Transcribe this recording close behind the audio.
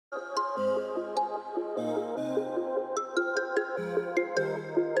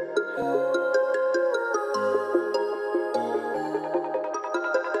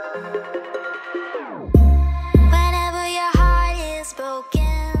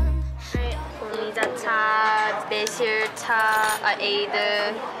차, 매실차, 에이드.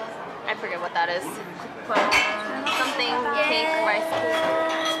 I forget what that is. Something cake, rice cake.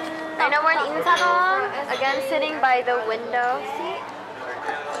 Right now we're in Insadong. Again, sitting by the window seat.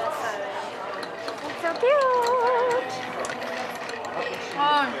 It's so cute.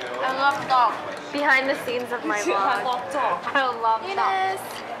 I love dog. Behind the scenes of my vlog. I love dog.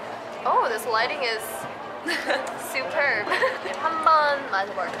 Oh, this lighting is superb. 한번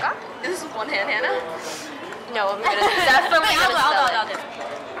마셔볼까? This is one hand, Hannah? No, I'm gonna definitely gonna sell it.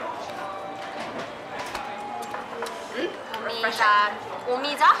 오미자.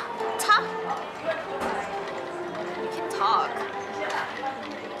 오미자? 차? You can talk.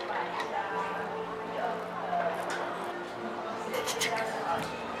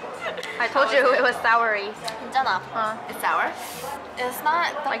 I told you it was soury. 괜찮아. It's sour? It's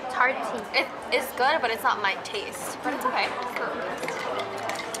not like tarty. It's good, but it's not my taste. But it's okay.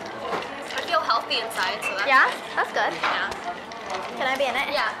 I feel healthy inside, so that's That's good. yeah. Can I be in it?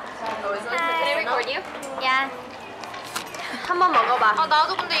 Yeah. Can I record you? Yeah. 한번 먹어봐.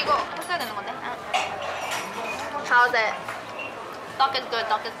 나도 근데 이거 했어야 되는 건데. How's it? Dog is good.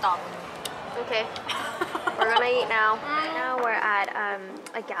 Dog is dog. Okay. We're gonna eat now. Now we're at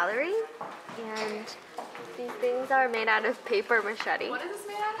a gallery, and these things are made out of paper machete. What is this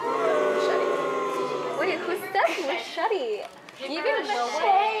made out of? Machete. Wait, who said machete? Even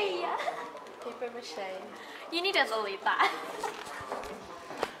mache. Paper mache. You need to delete that.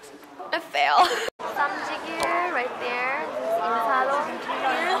 I fail. Samjigir right there. This is Insadong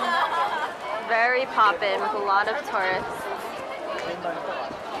here. Very poppin' with a lot of tourists.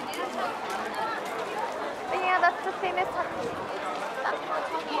 But yeah, that's the famous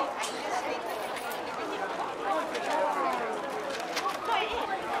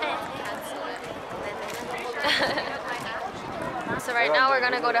So right now we're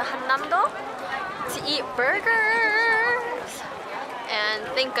gonna go to Hannam-do to eat burgers. And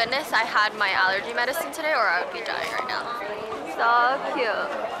thank goodness I had my allergy medicine today, or I would be dying right now. So cute.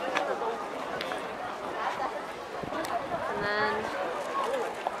 And then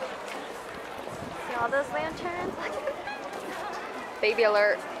see all those lanterns? Baby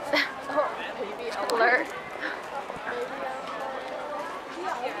alert. Baby alert.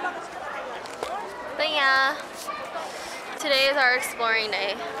 But yeah, today is our exploring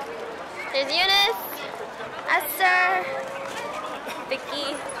day. There's Eunice, Esther,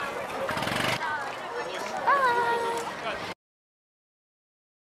 Vicky.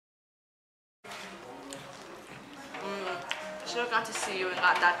 Should have got to see you and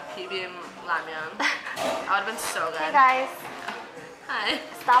got that PBM ramen. That would have been so good. Hey guys. Hi.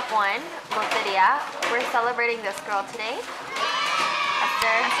 Stop one, Bday. We're celebrating this girl today.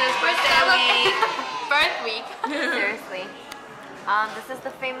 Esther. Esther's birthday week. Birth week. Seriously. This is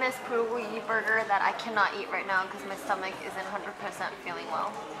the famous bulgogi burger that I cannot eat right now because my stomach isn't 100% feeling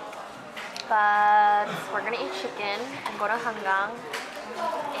well. But we're gonna eat chicken and go to Hangang,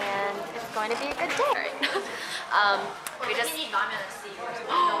 and it's going to be a good day. We just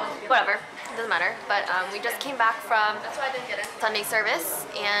whatever, it doesn't matter. But we just came back from Sunday service,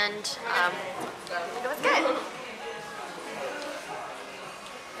 and it was good.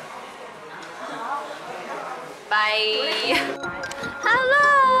 Bye.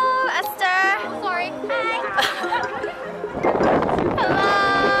 Hello, Esther. Sorry. Hi.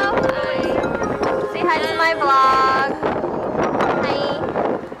 Hello. Hi. Say hi to my vlog. Hi.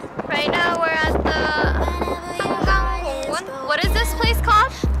 Right now we're at the Hangang. What is this place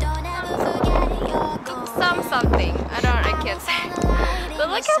called? Something. I can't say. But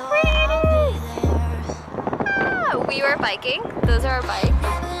look how pretty it is. Ah, we were biking. Those are our bikes.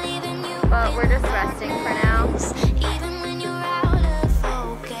 But we're just resting for now.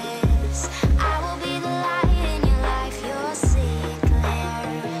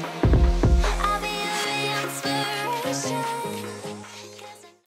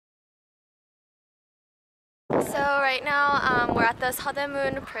 So right now we're at the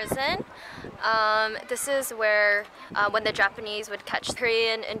Seodaemun prison. This is where when the Japanese would catch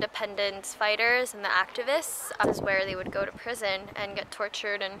Korean independence fighters and the activists, this is where they would go to prison and get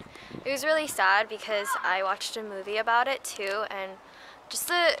tortured. And it was really sad because I watched a movie about it too, and just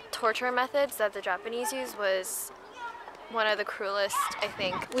the torture methods that the Japanese used was one of the cruelest, I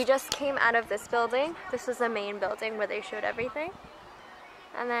think. We just came out of this building. This was the main building where they showed everything.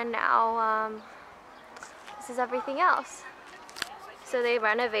 And then now this is everything else. So they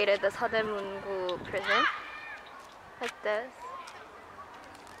renovated the 서대문구 prison like this.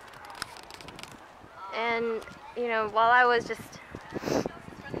 And you know, while I was just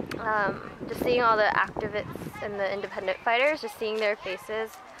seeing all the activists and the independent fighters, just seeing their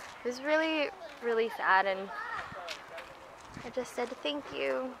faces, it was really, really sad, and I just said thank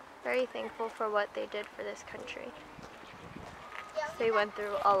you. Very thankful for what they did for this country. They went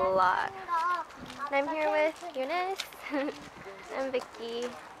through a lot. And I'm here with Eunice and Vicky.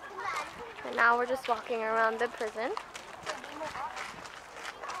 And now we're just walking around the prison.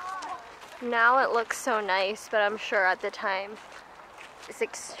 Now it looks so nice, but I'm sure at the time it's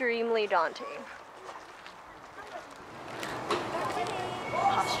extremely daunting.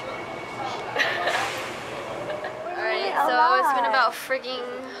 Alright, so it's been about frigging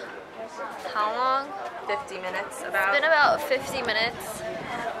how long? 50 minutes about. It's been about 50 minutes.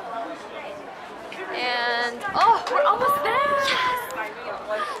 And oh, we're almost there!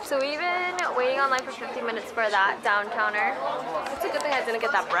 Yes! So we've been waiting online for 50 minutes for that downtowner. It's a good thing I didn't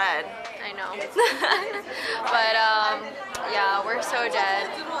get that bread. I know. But yeah, we're so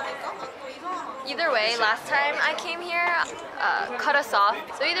dead. Either way, last time I came here, cut us off.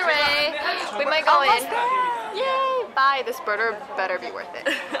 So either way, we might go in. Yay! Bye! This burger better be worth it.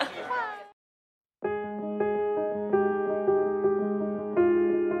 Bye.